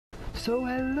So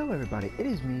hello everybody, it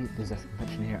is me,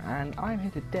 TheZestConvention here, and I'm here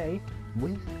today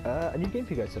with a new game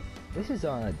for you guys. So this is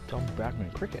Don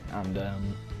Bradman Cricket, and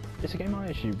it's a game I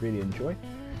actually really enjoy.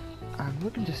 And we're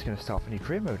just going to start off a new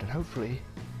career mode, and hopefully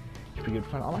it'll be good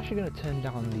fun. I'm actually going to turn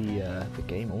down the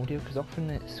game audio because often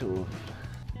it's sort of.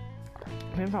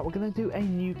 In fact, we're going to do a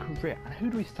new career. And who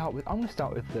do we start with? I'm going to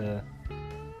start with the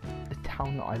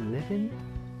town that I live in,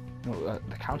 no,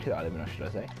 the county that I live in, should I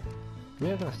say?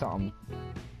 We're going to start on.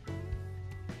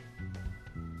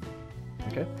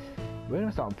 Okay, we're going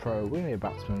to start on pro, we're going to be a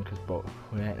batsman because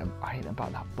I ain't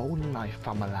about that bowling life,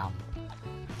 family lamb.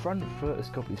 Front foot has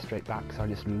got to be straight back, so I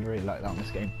just really like that in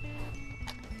this game.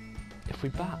 If we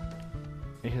bat,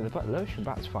 because the lotion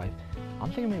bats 5,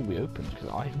 I'm thinking maybe we open, because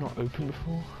I've not opened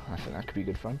before. I think that could be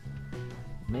good fun.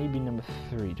 Maybe number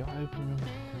 3, do I open number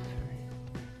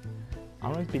 3?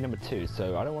 I'm going to be number 2,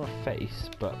 so I don't want to face,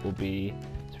 but we'll be,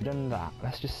 so we've done that,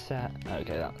 let's just set,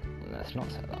 okay, let's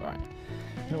not set that right.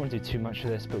 I don't want to do too much of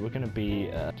this, but we're going to be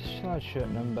just shirt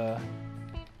number,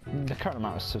 the current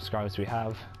amount of subscribers we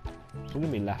have. We're going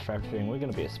to be left for everything. We're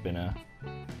going to be a spinner.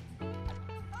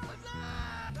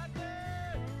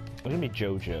 We're going to be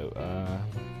Jojo. Yeah,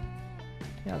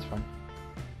 that's fine.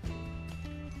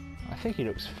 I think he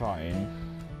looks fine.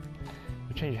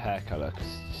 We'll change your hair colour because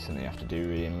it's just something you have to do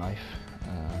really in life.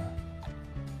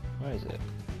 Where is it?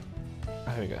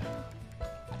 Oh, here we go.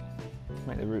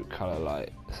 Make the root colour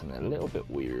like something a little bit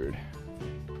weird.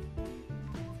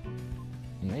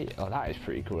 Oh, that is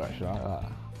pretty cool actually.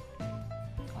 I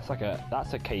like that.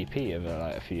 That's a KP of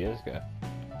like a few years ago.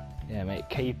 Yeah, mate,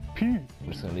 KP. I'm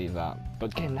just gonna leave that.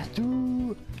 But again, let's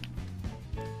do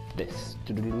this.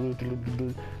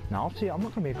 Now, obviously, I'm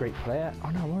not gonna be a great player. Oh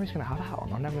no, I'm always gonna have a hat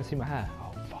on. I'm never gonna see my hair.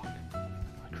 Oh fuck,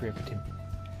 my career for Tim.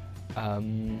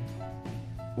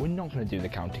 We're not going to do the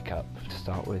county cup to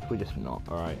start with, we're just not,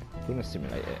 alright. We're going to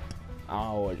simulate it.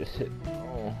 Oh, I just hit,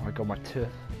 oh, I got my tooth.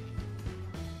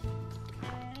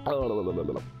 Oh,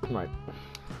 right.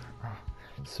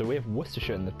 So we have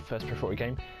Worcestershire in the first Pro 40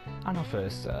 game, and our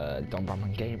first Don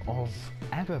Bradman game of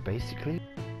ever, basically.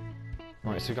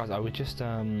 Right, so guys, I would just,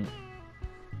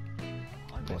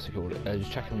 what's it called?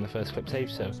 Just checking on the first clip save,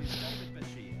 so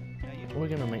we're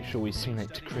going to make sure we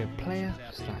simulate to career player,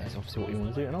 because that is obviously what we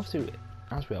want to do, and obviously,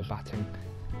 as we are batting,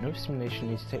 no simulation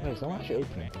needs to take place. I'm actually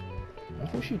opening.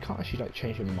 Unfortunately, you can't actually like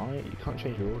change your mind. You can't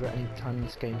change your order at any time in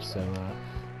this game. So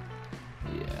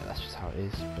yeah, that's just how it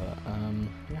is. But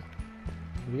yeah,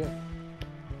 here we go.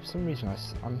 For some reason,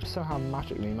 I'm somehow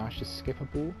magically managed to skip a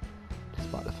ball,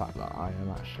 despite the fact that I am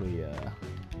actually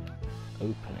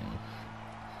opening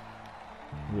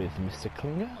with Mr.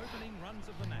 Klinger.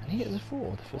 And he gets a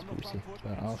 4, the first ball we see.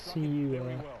 But I'll see you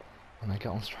when I get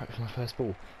on strike for my first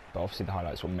ball. But obviously the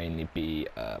highlights will mainly be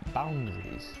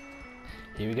boundaries.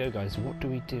 Here we go guys, what do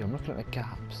we do? I'm looking at the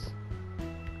gaps.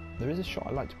 There is a shot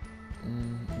I like to...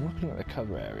 I'm looking at the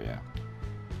cover area.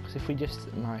 Because if we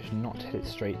just manage not to hit it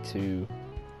straight to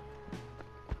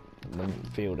the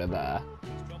fielder there.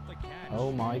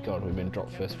 Oh my god, we've been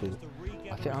dropped first ball.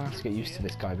 I think I'll have to get used to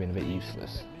this guy being a bit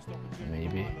useless.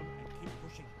 Maybe.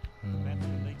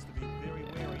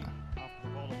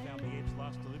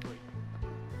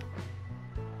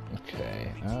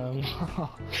 Okay,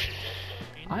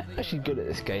 I'm actually good at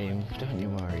this game, don't you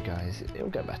worry guys, it'll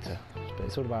get better. But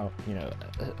it's all about, you know,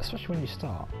 especially when you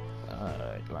start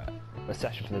like a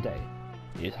session for the day,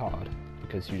 it's hard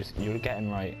because you're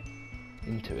getting right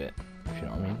into it, if you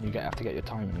know what I mean. You have to get your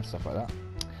timing and stuff like that.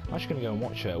 I'm actually going to go and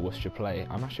watch Worcestershire play.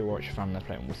 I'm actually a Warwickshire fan, they're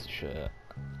playing Worcestershire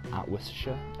at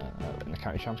Worcestershire in the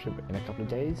county championship in a couple of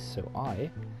days,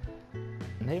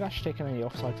 and they've actually taken any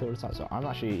offside fielders out, so I'm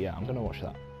going to watch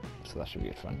that. So that should be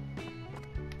good fun.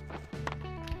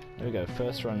 There we go,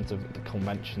 first runs of the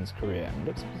Convention's career, and it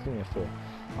looks like it's going to be a 4.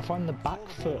 I find the back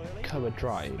foot cover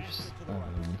drives,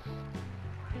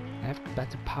 they have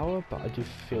better power, but I do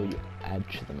feel you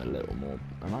edge them a little more,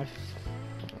 and I'm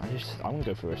going to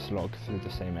go for a slog through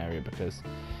the same area because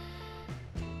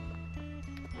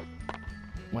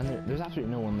when there's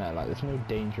absolutely no one there, like there's no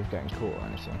danger of getting caught or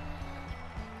anything,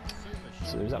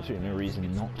 so there's absolutely no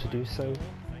reason not to do so.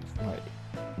 Like,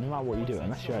 no matter what you do,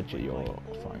 unless you edge it, you're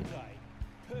fine.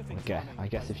 I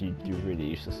guess if you're really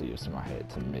useless, you just might hit it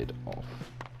to mid off.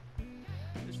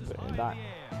 But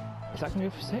is that going to go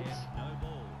for 6?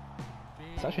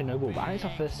 It's actually a no ball, but it's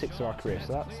our first 6 of our career,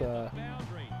 so that's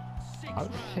I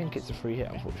don't think it's a free hit,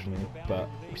 unfortunately, but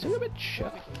we still got a bit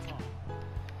chuffed.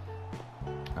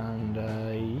 And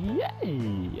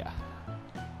yay!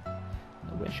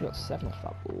 We actually got 7 off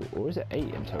that ball, or is it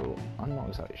 8 in total? I'm not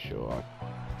exactly sure.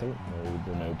 I don't know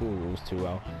the no ball rules too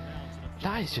well.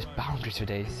 That is just boundaries for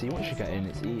days. See, once you get in,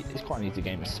 it's quite an easy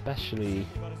game, especially...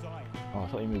 Oh, I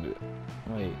thought you moved it.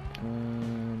 Wait,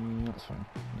 that's fine.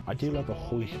 I do love a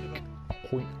hoist,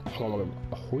 I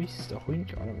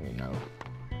don't really know.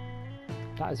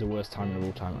 That is the worst time of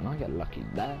all time, and I get lucky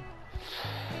there.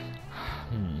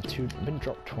 I've been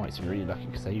dropped twice, I'm really lucky,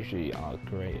 because they usually are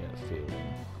great at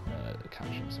fielding,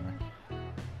 catching, sorry.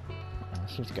 I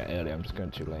just need to get early, I'm just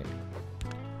going too late.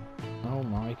 Oh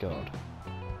my god.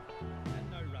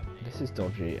 This is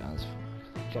dodgy as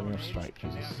fuck. Get me off strike,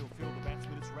 Jesus.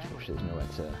 Wish there's nowhere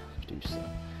to do so.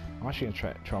 I'm actually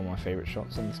going to try one of my favourite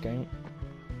shots in this game.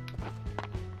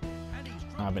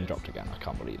 I've been dropped again, I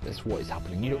can't believe this. What is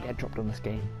happening? You don't get dropped on this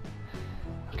game.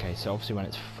 Okay, so obviously when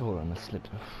it's full and the slips,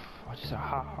 I just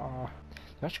I've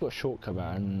actually got a short cover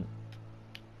and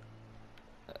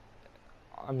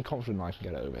I'm confident I can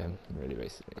get it over him, really,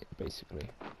 basically.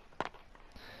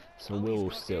 So we'll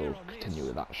still continue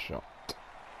with that shot.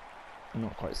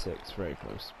 Not quite 6, very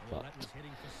close, but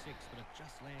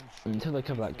until they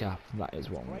cover that gap, that is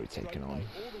what I'm going to be taking on.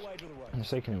 I'm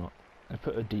just taking him up. I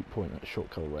put a deep point at short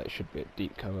cover where it should be a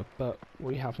deep cover, but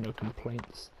we have no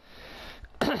complaints.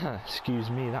 Excuse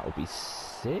me, that would be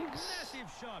 6?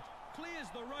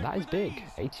 That is big,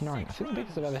 89. I think the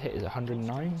biggest I've ever hit is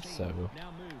 109, so,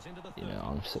 you know,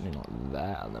 I'm certainly not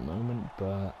there at the moment,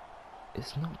 but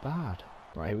it's not bad.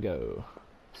 Right, here we go.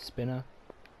 Spinner.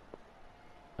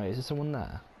 Wait, is there someone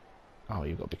there? Oh,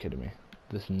 you've got to be kidding me.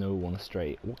 There's no one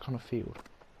straight. What kind of field?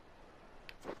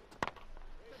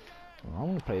 Well, I'm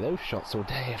going to play those shots all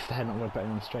day if they're not going to play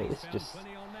them straight. It's just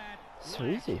so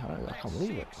easy. I can't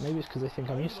believe it. Maybe it's because they think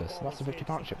I'm useless. That's a 50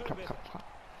 partnership. Clap, clap, clap.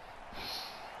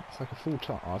 It's like a full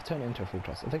toss. Oh, I've turned it into a full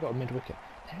toss. Have they got a mid wicket?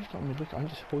 They've got a mid wicket. I'm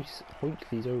just hoink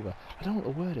these over. I don't know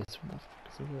what the word is. What the fuck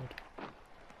is the word?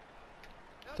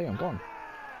 I think I'm gone.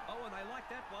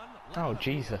 Oh,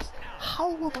 Jesus.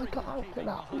 How have I got out of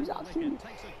that? I was absolutely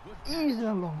easing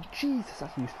along. Jesus,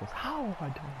 that's useless. How have I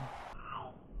done that?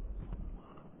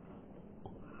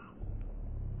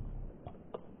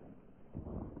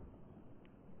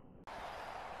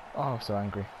 Oh, I'm so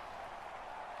angry.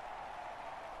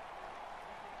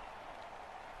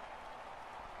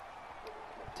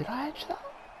 Did I edge that?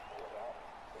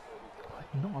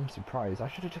 No, I'm surprised. I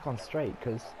should have just gone straight,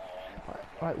 because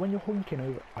like when you're honking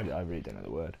over... I really don't know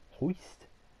the word. Hoist?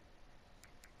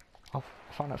 I'll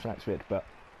find out for next vid, but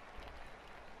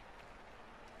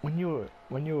when you're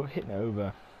hitting it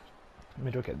over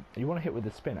mid-wicket, you want to hit with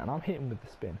the spin, and I'm hitting with the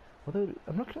spin. Although,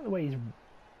 I'm looking at the way he's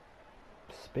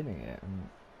spinning it, and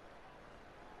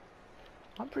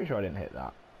I'm pretty sure I didn't hit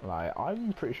that. Like,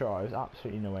 I'm pretty sure I was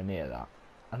absolutely nowhere near that.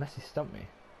 Unless he stumped me.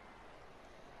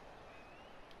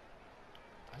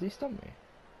 Has he stumped me?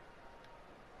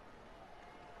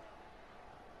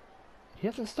 He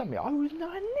hasn't stumped me. I was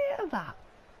nowhere near that.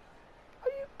 Are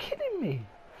you kidding me?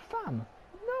 Fam,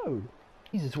 no.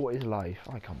 Jesus, what is life?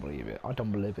 I can't believe it. I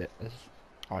don't believe it. That's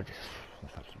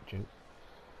absolute joke.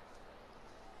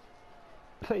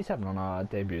 37 on our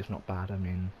debut is not bad. I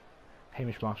mean,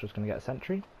 Hamish Marshall's going to get a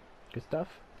century. Good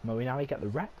stuff. Moeen Ali get the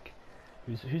wreck.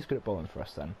 Who's good at bowling for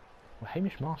us then? Well,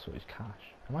 Hamish Marshall is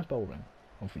cash. Am I bowling?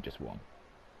 Or have we just won?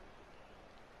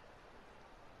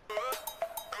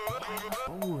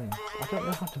 Bowling. I don't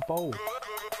know how to bowl.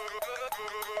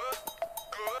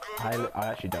 I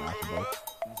actually don't know how to bowl.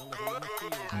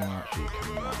 I'm actually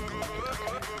coming around the wicket.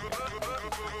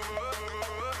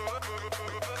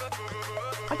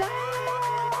 Okay.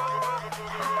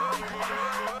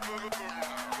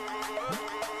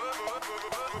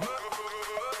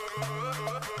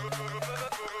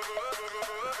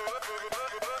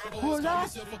 What was that?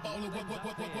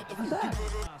 What was that?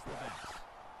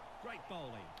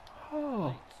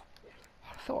 Oh,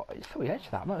 I thought he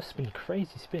edged that. That must have been a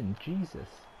crazy spin. Jesus.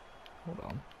 Hold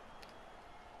on.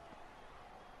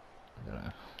 I don't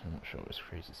know. I'm not sure it was a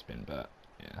crazy spin, but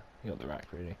yeah, he got the rack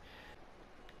really.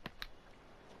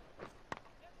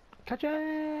 Catch it!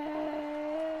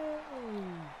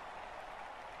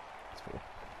 It's full.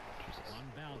 Jesus.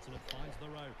 One bounce and it finds the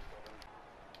rope.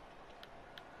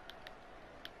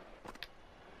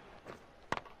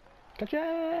 Catch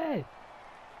it!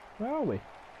 Where are we?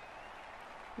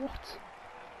 What?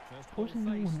 Wasn't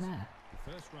anyone there?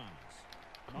 First runs.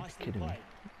 Can't be kidding me. What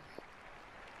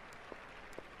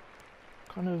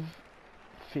kind of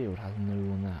field has no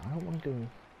one there? I don't want to go.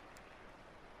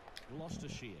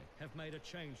 Gloucestershire have made a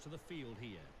change to the field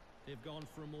here. They've gone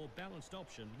for a more balanced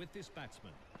option with this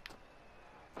batsman.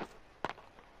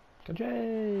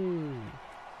 Kajay!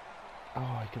 Oh,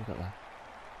 I could have got that.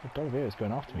 Dolly Vera's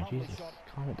going after me, Jesus.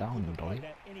 Calm it down, Dolly.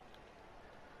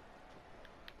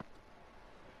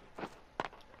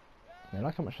 They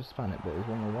like how much I span it, but it's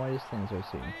one of the widest things I've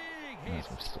seen. And that's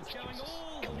some such Jesus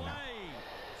coming out.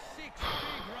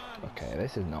 Okay,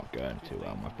 this is not going too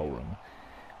well. My bowling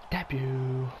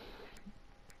debut.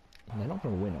 They're not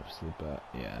going to win, obviously, but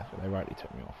yeah, they rightly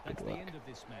took me off. Good work.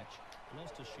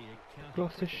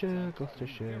 Gloucestershire,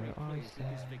 I say.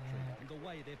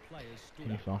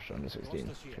 Any faster under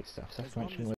 16. Good stuff. Second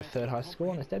mention with third highest score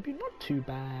on his debut. Not too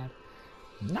bad.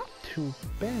 Not too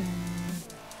bad.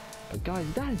 But guys,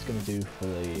 that is going to do for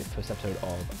the first episode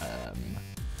of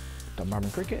Don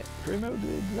Bradman Cricket Career Mode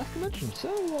with TheZestConvention. So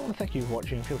I want to thank you for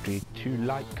watching. Feel free to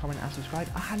like, comment and subscribe,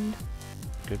 and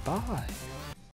goodbye.